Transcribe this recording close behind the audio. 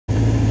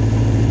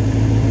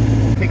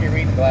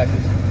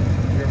glasses.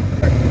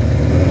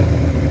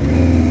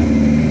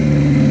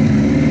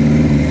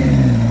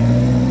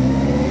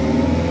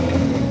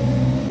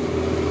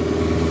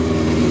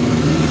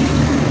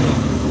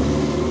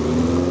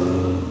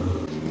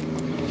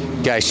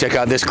 Guys, check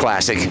out this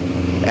classic.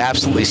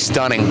 Absolutely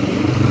stunning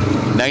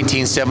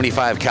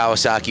 1975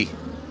 Kawasaki.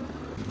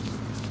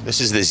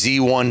 This is the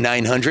Z1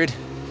 900.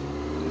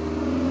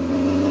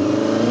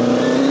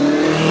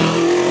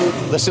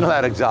 Listen to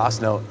that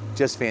exhaust note,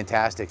 just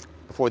fantastic.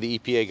 Before the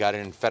EPA got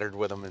in and fettered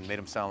with them and made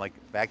them sound like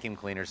vacuum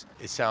cleaners,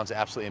 it sounds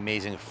absolutely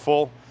amazing.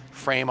 Full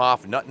frame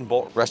off, nut and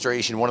bolt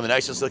restoration, one of the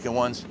nicest looking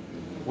ones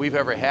we've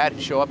ever had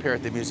show up here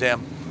at the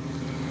museum.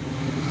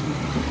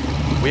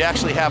 We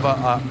actually have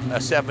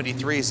a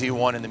 73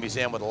 Z1 in the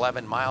museum with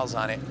 11 miles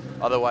on it.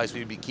 Otherwise,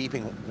 we'd be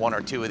keeping one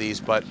or two of these.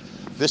 But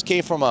this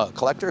came from a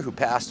collector who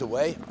passed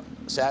away,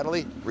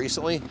 sadly,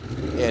 recently.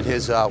 And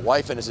his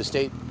wife and his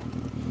estate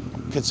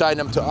consigned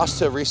them to us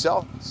to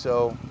resell.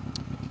 So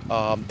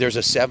there's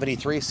a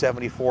 73,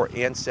 74,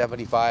 and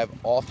 75.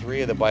 All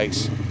three of the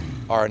bikes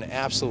are in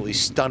absolutely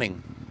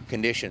stunning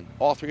condition.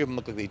 All three of them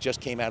look like they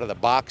just came out of the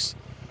box,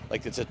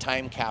 like it's a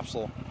time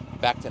capsule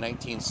back to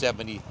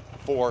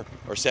 1974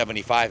 or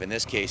 75 in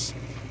this case.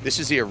 This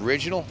is the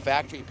original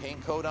factory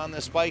paint code on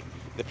this bike.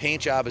 The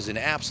paint job is an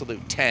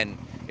absolute 10.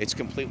 It's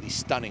completely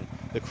stunning.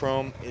 The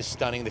chrome is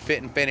stunning. The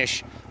fit and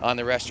finish on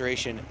the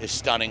restoration is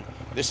stunning.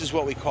 This is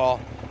what we call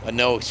a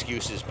no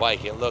excuses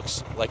bike. It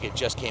looks like it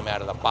just came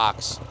out of the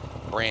box,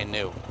 brand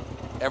new.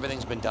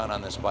 Everything's been done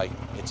on this bike.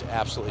 It's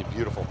absolutely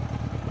beautiful.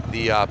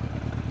 The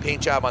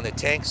paint job on the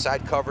tank,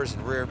 side covers,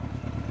 and rear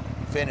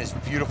fin is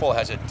beautiful. It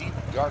has a deep,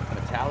 dark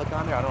metallic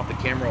on there. I don't know if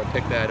the camera will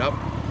pick that up.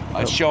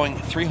 It's showing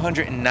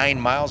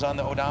 309 miles on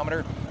the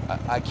odometer.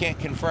 I can't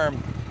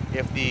confirm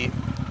if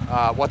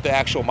what the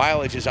actual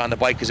mileage is on the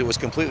bike because it was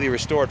completely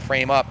restored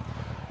frame up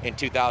in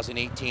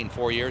 2018,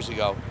 4 years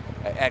ago,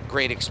 at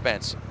great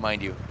expense,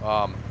 mind you.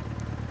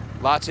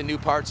 Lots of new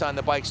parts on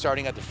the bike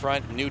starting at the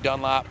front, new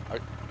Dunlop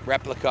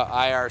replica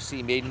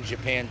IRC made in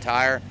Japan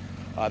tire.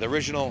 The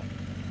original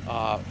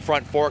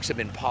front forks have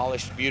been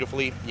polished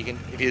beautifully. You can,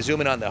 if you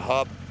zoom in on the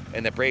hub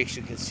and the brakes,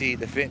 you can see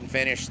the fit and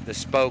finish, the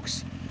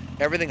spokes.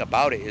 Everything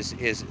about it is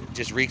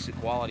just reeks of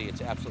quality.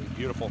 It's absolutely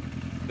beautiful.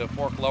 The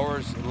fork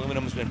lowers,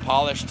 aluminum's been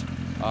polished.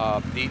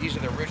 These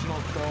are the original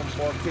chrome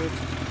fork tubes.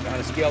 On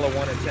a scale of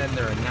 1 to 10,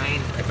 they're a 9.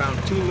 I found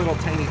two little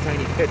tiny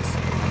pits.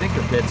 I think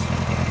they're pits.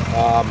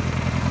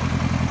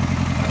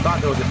 I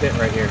thought there was a pit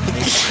right here.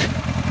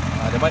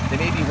 There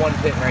may be one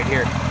pit right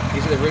here.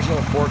 These are the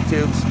original fork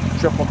tubes,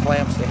 triple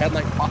clamps. The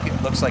headlight bucket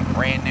looks like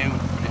brand new.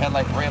 The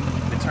headlight rim,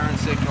 the turn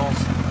signals,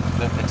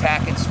 the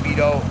tack and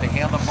speedo, the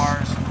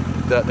handlebars,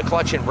 the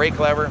clutch and brake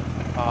lever.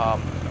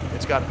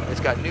 It's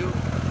got new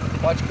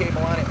clutch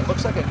cable on it. It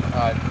looks like a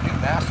new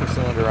master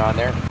cylinder on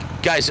there.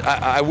 Guys,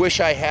 I wish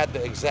I had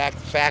the exact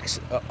facts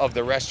of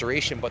the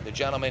restoration, but the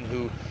gentleman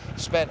who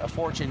spent a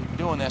fortune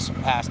doing this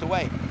passed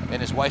away,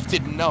 and his wife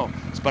didn't know.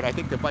 But I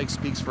think the bike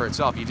speaks for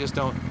itself. You just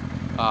don't.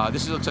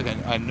 This looks like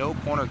a no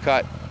corner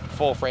cut,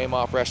 full frame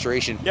off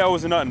restoration. Yeah, it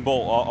was a nut and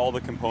bolt. All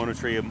the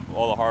componentry,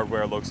 all the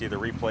hardware looks either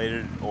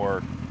replated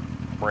or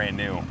brand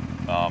new.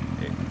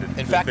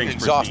 In fact, the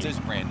exhaust is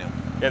brand new.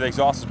 Yeah, the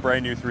exhaust is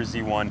brand new through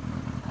Z1,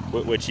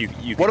 which you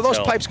can What do those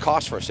tell. pipes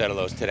cost for a set of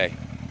those today?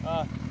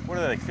 What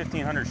are they, like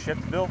 1,500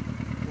 shipped, Bill?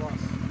 Plus,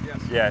 yes.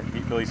 Yeah,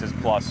 Billy says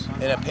plus.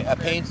 And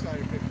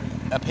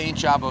a paint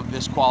job of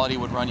this quality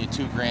would run you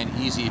 $2,000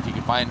 easy if you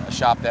could find a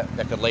shop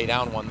that could lay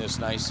down one this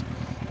nice.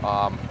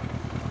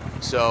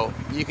 So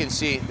you can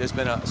see there's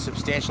been a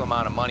substantial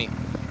amount of money.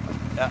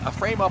 A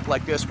frame up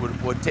like this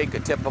would take a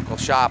typical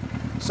shop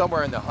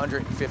somewhere in the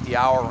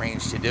 150-hour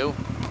range to do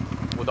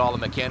with all the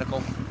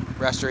mechanical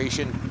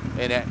restoration.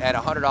 And at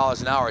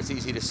 $100 an hour, it's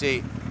easy to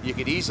see you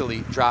could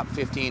easily drop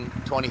 $15,000,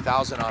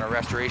 $20,000 on a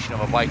restoration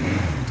of a bike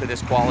to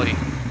this quality.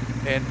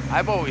 And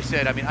I've always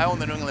said, I mean, I own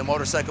the New England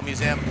Motorcycle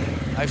Museum.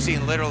 I've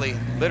seen literally,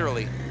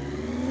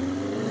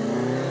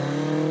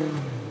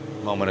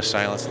 moment of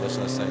silence,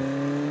 listen to this thing.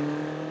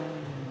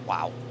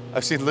 Wow.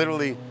 I've seen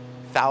literally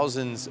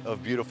thousands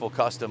of beautiful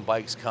custom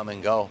bikes come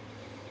and go,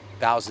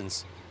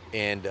 thousands.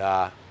 And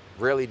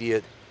rarely do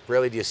you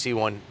see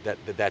one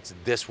that's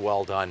this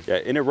well done. Yeah,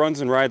 and it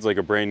runs and rides like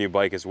a brand new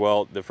bike as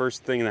well. The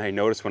first thing that I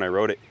noticed when I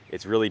rode it,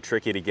 it's really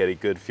tricky to get a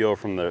good feel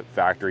from the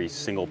factory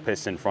single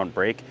piston front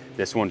brake.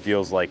 This one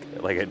feels like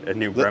a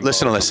new Brembo.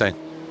 Listen to this thing.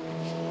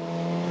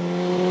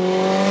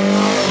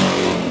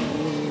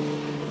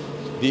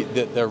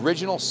 The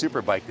original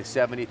Superbike, the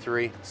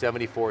 73,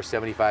 74,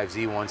 75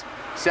 Z1s,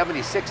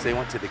 76, they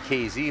went to the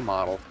KZ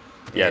model.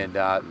 Yeah. And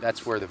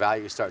that's where the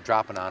values start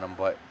dropping on them.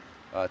 But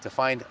to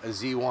find a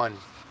Z1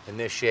 in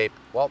this shape,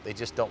 well, they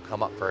just don't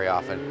come up very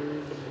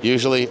often.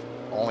 Usually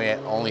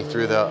only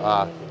through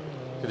the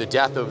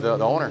death of the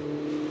owner.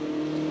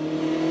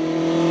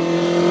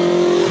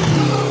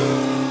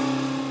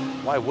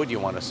 Why would you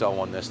want to sell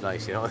one this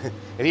nice, you know?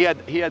 And he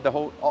had the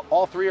whole,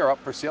 all three are up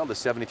for sale, the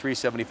 73,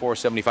 74,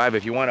 75.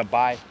 If you want to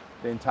buy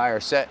the entire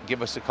set,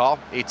 give us a call,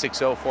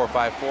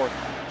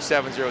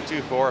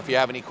 860-454-7024 if you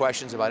have any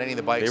questions about any of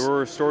the bikes. They were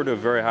restored to a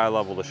very high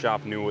level. The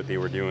shop knew what they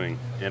were doing.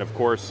 And of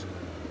course,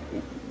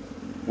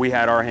 we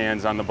had our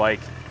hands on the bike.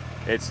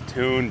 It's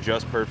tuned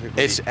just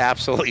perfectly. It's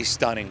absolutely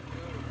stunning.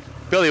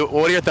 Billy,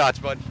 what are your thoughts,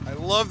 bud? I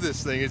love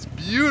this thing. It's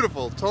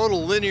beautiful.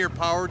 Total linear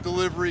power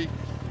delivery,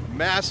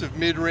 massive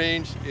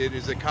mid-range. It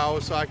is a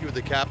Kawasaki with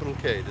a capital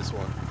K, this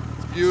one.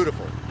 It's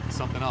beautiful.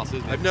 Something else,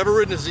 isn't it? I've never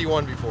ridden a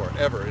Z1 before,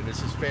 ever, and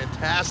this is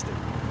fantastic.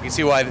 You can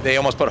see why they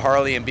almost put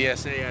Harley and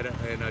BSA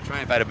and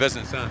Triumph out of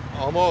business, huh?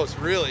 Almost,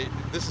 really.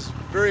 This is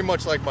very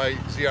much like my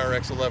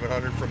ZRX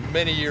 1100 from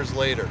many years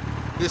later.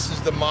 This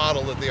is the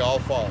model that they all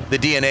follow. The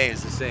DNA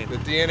is the same. The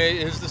DNA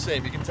is the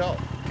same, you can tell.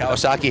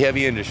 Kawasaki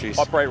Heavy Industries.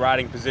 Upright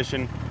riding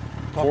position.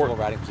 Comfortable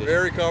riding position.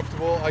 Very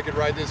comfortable. I could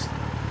ride this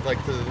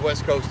like to the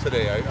West Coast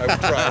today. I would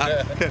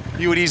try.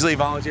 You would easily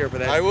volunteer for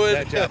that. I would.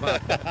 That job,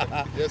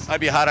 huh? Yes. I'd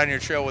be hot on your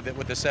trail with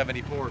the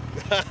 74.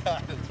 That's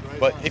right.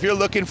 But if you're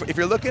looking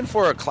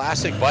for a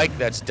classic bike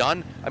that's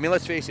done, I mean,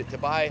 let's face it, to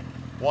buy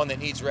one that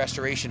needs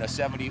restoration, a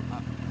 70.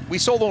 We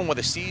sold one with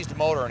a seized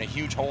motor and a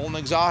huge hole in the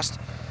exhaust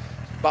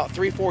about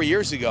 3-4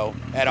 years ago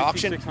at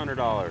auction.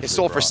 $600. It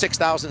sold for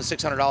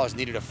 $6,600.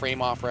 Needed a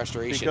frame off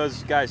restoration.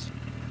 Because guys,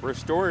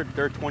 restored,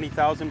 they're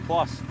 20,000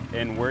 plus,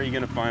 and where are you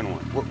going to find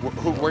one?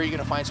 Where are you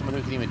going to find someone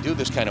who can even do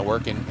this kind of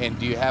work? And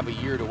do you have a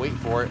year to wait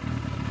for it?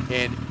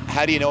 And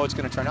how do you know it's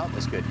going to turn out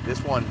this good?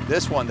 This one,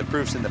 the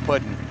proof's in the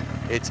pudding.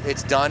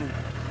 It's done.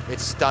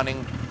 It's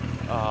stunning.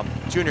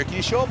 Junior, can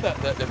you show up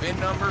the VIN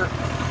number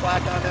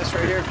plaque on this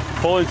right here?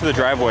 Pull into the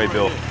driveway,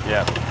 Bill.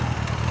 Yeah.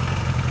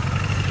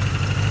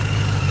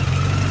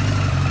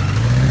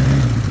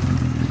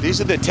 These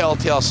are the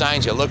telltale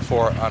signs you look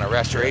for on a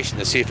restoration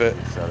to see if it.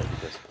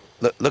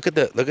 Look at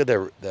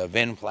the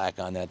VIN plaque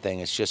on that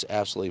thing. It's just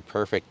absolutely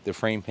perfect. The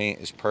frame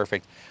paint is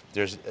perfect.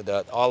 There's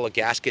all the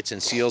gaskets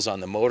and seals on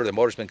the motor. The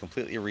motor's been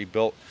completely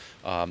rebuilt.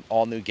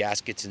 All new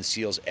gaskets and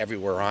seals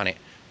everywhere on it.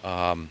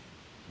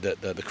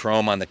 The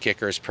chrome on the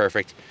kicker is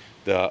perfect.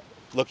 The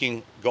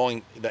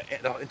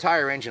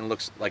entire engine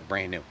looks like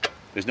brand new.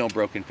 There's no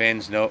broken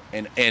fins,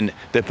 and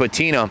the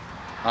patina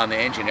on the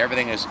engine,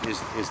 everything is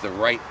the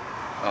right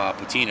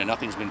patina.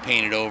 Nothing's been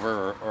painted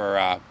over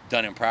or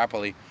done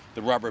improperly.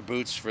 The rubber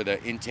boots for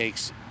the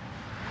intakes,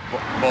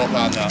 both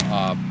on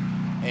the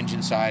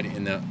engine side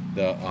and the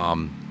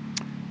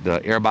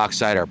airbox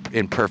side, are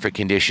in perfect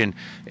condition.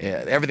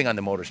 Everything on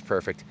the motor is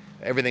perfect.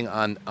 Everything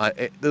on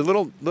the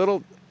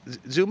little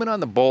zoom in on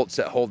the bolts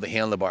that hold the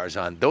handlebars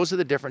on. Those are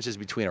the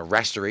between a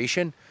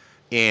restoration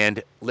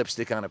and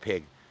lipstick on a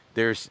pig.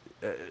 There's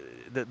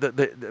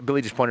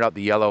Billy just pointed out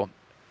the yellow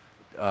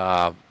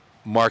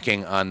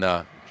marking on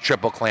the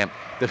triple clamp,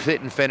 the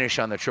fit and finish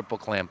on the triple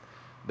clamp,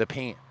 the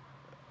paint.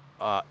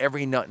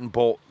 Every nut and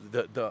bolt,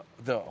 the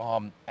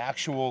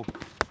actual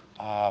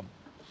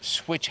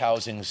switch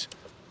housings.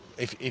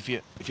 If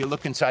you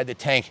look inside the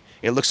tank,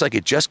 it looks like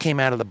it just came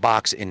out of the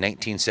box in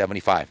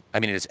 1975. I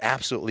mean, it's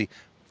absolutely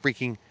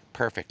freaking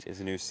perfect. There's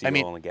a new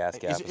seal on the gas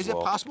cap. Is it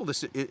possible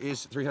this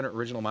is 300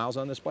 original miles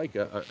on this bike?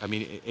 I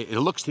mean, it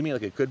looks to me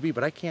like it could be,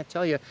 but I can't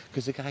tell you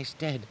because the guy's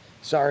dead.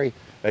 Sorry,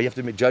 you have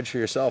to judge for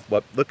yourself.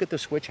 But look at the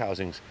switch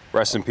housings.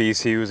 Rest in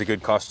peace. He was a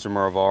good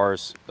customer of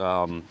ours.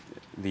 The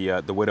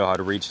widow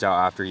had reached out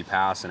after he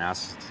passed and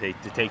asked to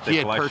take the collection. He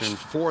had purchased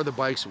 4 of the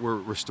bikes were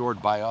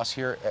restored by us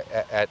here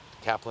at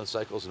Kaplan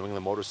Cycles and New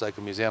England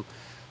Motorcycle Museum.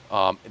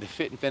 The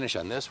fit and finish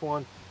on this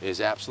one is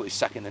absolutely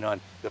second to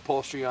none. The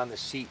upholstery on the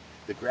seat,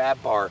 the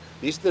grab bar,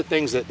 these are the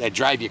things that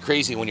drive you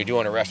crazy when you're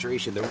doing a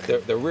restoration.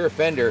 The rear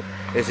fender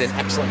is in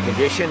excellent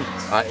condition.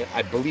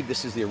 I believe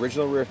this is the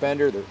original rear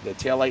fender. The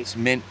taillight's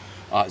mint.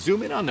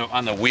 Zoom in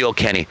on the wheel,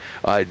 Kenny.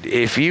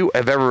 If you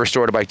have ever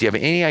restored a bike, do you have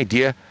any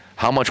idea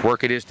how much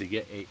work it is to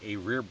get a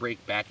rear brake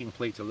backing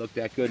plate to look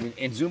that good?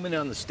 And zoom in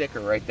on the sticker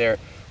right there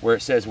where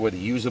it says where the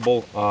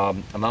usable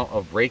amount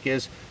of brake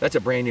is. That's a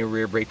brand new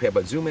rear brake pad,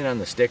 but zoom in on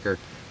the sticker.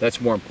 That's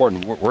more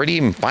important. Where do you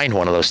even find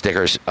one of those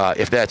stickers?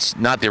 If that's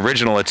not the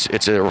original,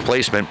 it's a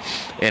replacement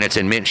and it's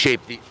in mint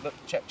shape.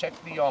 Check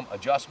the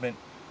adjustment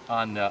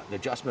on the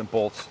adjustment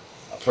bolts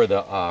for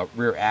the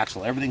rear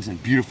axle. Everything's in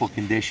beautiful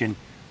condition.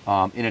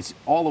 And it's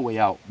all the way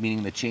out,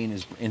 meaning the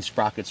chain and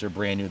sprockets are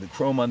brand new. The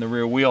chrome on the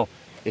rear wheel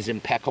is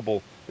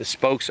impeccable. The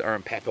spokes are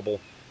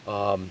impeccable.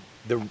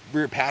 The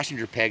rear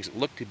passenger pegs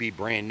look to be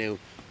brand new.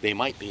 They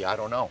might be, I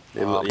don't know.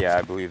 Yeah,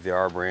 I believe they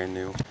are brand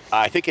new.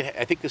 I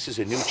think this is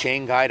a new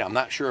chain guide. I'm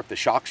not sure if the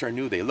shocks are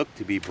new. They look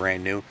to be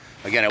brand new.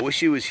 Again, I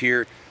wish he was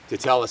here to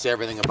tell us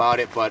everything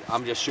about it, but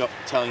I'm just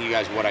telling you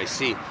guys what I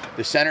see.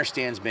 The center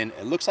stand's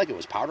it looks like it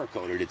was powder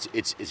coated.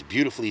 It's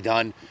beautifully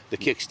done. The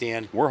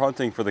kickstand. We're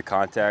hunting for the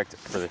contact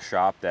for the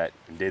shop that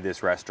did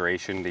this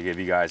restoration to give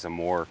you guys a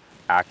more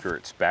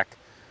accurate spec.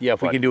 Yeah,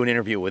 if we can do an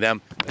interview with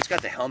them. It's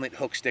got the helmet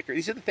hook sticker.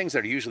 These are the things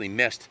that are usually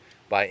missed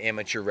by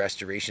amateur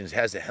restorations. It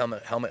has the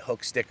helmet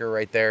hook sticker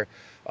right there.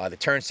 The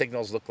turn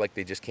signals look like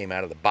they just came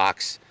out of the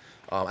box.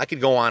 I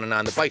could go on and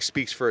on. The bike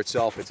speaks for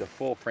itself. It's a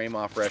full frame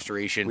off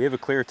restoration. We have a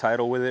clear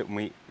title with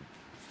it.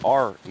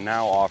 are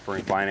now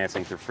offering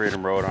financing through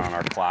Freedom Road on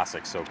our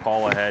classics. So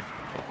call ahead,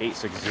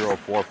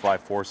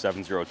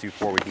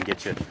 860-454-7024. We can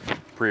get you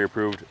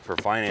pre-approved for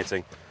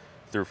financing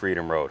through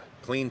Freedom Road.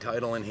 Clean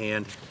title in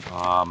hand.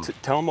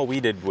 Tell them what we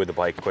did with the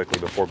bike quickly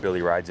before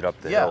Billy rides it up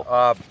the hill.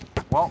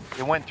 Well,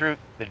 it went through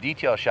the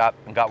detail shop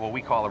and got what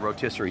we call a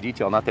rotisserie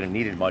detail. Not that it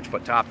needed much,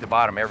 but top to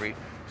bottom, every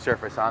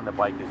surface on the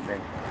bike has been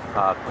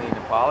cleaned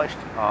and polished.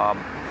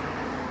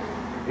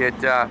 It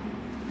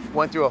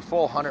went through a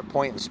full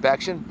 100-point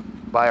inspection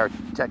by our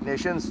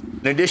technicians.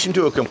 In addition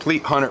to a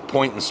complete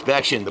 100-point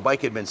inspection, the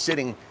bike had been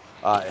sitting,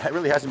 it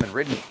really hasn't been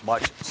ridden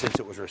much since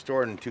it was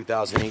restored in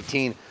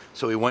 2018,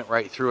 so we went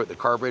right through it. The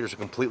carburetors are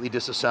completely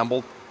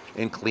disassembled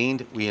and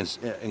cleaned,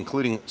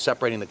 including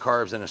separating the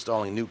carbs and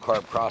installing new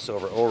carb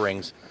crossover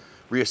O-rings.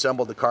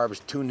 Reassembled the carbs,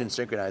 tuned and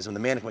synchronized them. The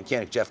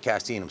mechanic Jeff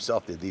Castine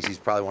himself did these. He's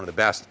probably one of the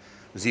best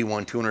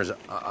Z1 tuners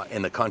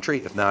in the country,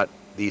 if not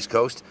the East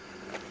Coast.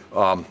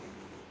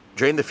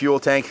 Drained the fuel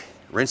tank,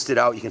 rinsed it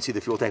out. You can see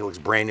the fuel tank looks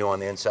brand new on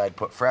the inside.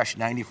 Put fresh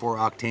 94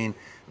 octane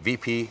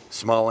VP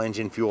small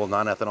engine fuel,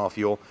 non-ethanol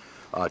fuel.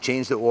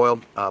 Changed the oil,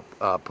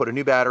 put a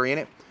new battery in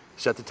it,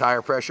 set the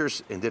tire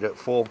pressures, and did a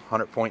full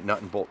 100-point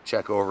nut and bolt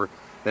check over.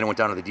 Then it went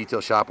down to the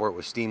detail shop where it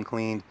was steam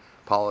cleaned,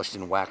 polished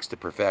and waxed to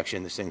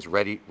perfection. This thing's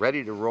ready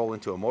to roll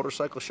into a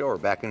motorcycle show or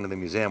back into the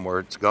museum where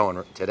it's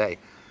going today.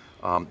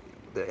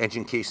 The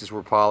engine cases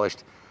were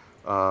polished,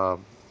 the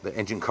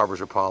engine covers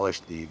were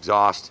polished, the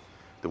exhaust,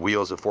 the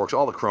wheels, the forks,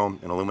 all the chrome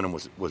and aluminum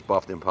was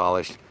buffed and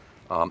polished.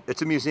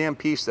 It's a museum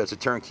piece that's a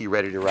turnkey,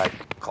 ready to ride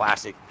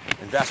classic,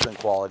 investment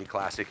quality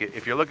classic.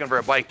 If you're looking for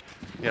a bike,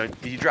 you know,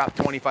 you drop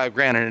 25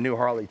 grand on a new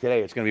Harley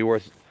today, it's going to be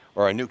worth,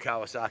 or a new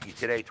Kawasaki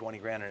today, 20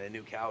 grand on a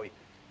new Cowie.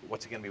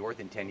 What's it going to be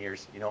worth in 10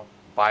 years? You know,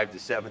 5,000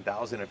 to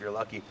 7,000 if you're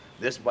lucky.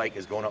 This bike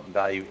is going up in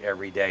value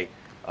every day.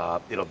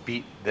 It'll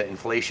beat the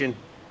inflation,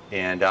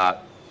 and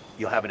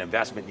you'll have an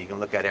investment you can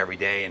look at every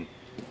day. And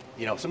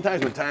you know,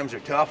 sometimes when times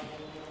are tough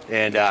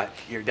and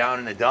you're down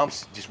in the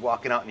dumps, just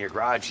walking out in your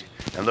garage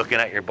and looking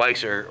at your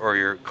bikes or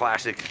your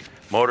classic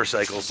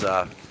motorcycles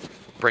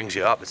brings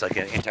you up. It's like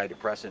an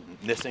antidepressant. And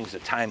this thing's a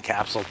time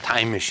capsule,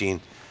 time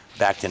machine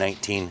back to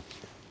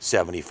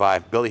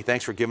 1975. Billy,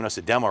 thanks for giving us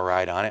a demo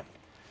ride on it.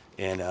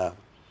 And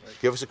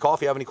give us a call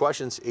if you have any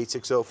questions,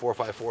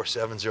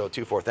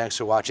 860-454-7024. Thanks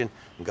for watching,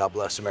 and God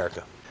bless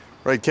America.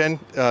 Right, Ken,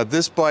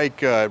 this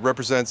bike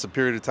represents a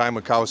period of time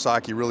when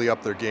Kawasaki really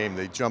upped their game.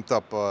 They jumped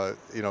up,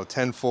 you know,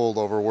 tenfold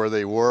over where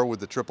they were with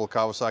the triple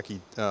Kawasaki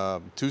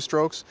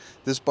two-strokes.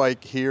 This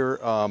bike here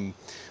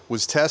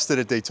was tested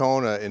at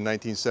Daytona in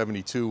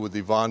 1972 with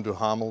Yvon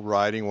Duhamel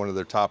riding, one of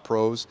their top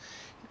pros.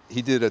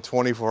 He did a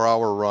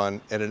 24-hour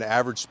run at an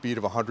average speed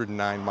of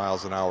 109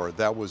 miles an hour.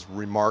 That was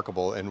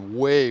remarkable and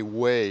way,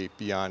 way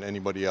beyond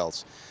anybody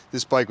else.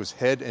 This bike was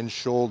head and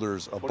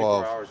shoulders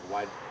above. 24 hours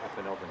wide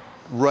and open.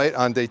 Right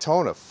on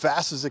Daytona,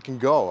 fast as it can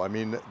go. I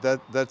mean,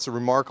 that's a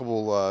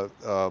remarkable.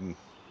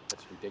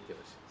 That's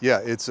ridiculous. Yeah,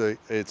 it's a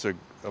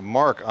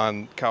mark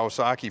on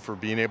Kawasaki for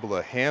being able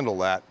to handle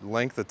that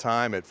length of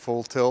time at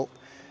full tilt,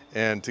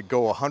 and to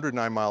go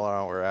 109 mile an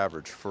hour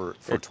average for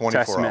 24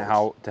 testament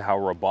hours. to how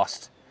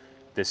robust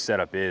this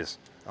setup is.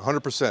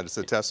 100%. It's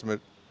a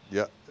testament,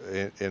 yeah,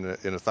 in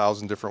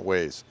 1,000 different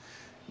ways.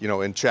 You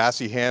know, in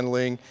chassis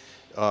handling,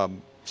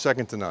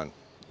 second to none.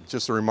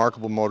 Just a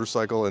remarkable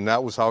motorcycle, and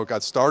that was how it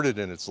got started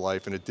in its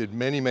life, and it did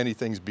many, many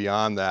things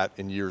beyond that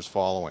in years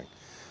following.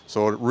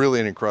 So really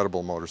an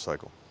incredible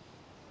motorcycle.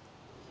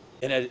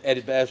 And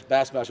Ed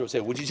Bassmaster would say,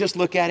 would you just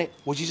look at it?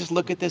 Would you just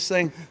look at this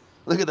thing?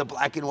 Look at the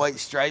black and white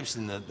stripes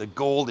and the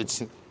gold.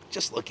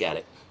 Just look at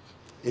it.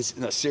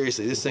 No,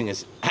 seriously, this thing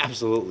is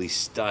absolutely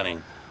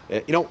stunning.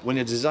 You know, when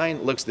a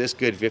design looks this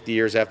good 50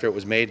 years after it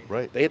was made,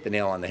 right, they hit the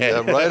nail on the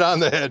head. Yeah, right on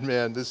the head,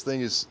 man. This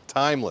thing is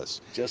timeless.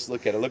 Just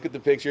look at it. Look at the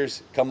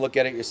pictures. Come look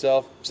at it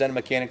yourself. Send a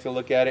mechanic to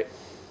look at it.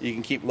 You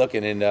can keep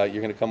looking, and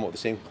you're going to come up with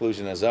the same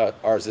conclusion as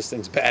ours. This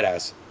thing's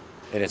badass,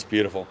 and it's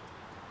beautiful.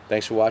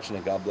 Thanks for watching,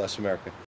 and God bless America.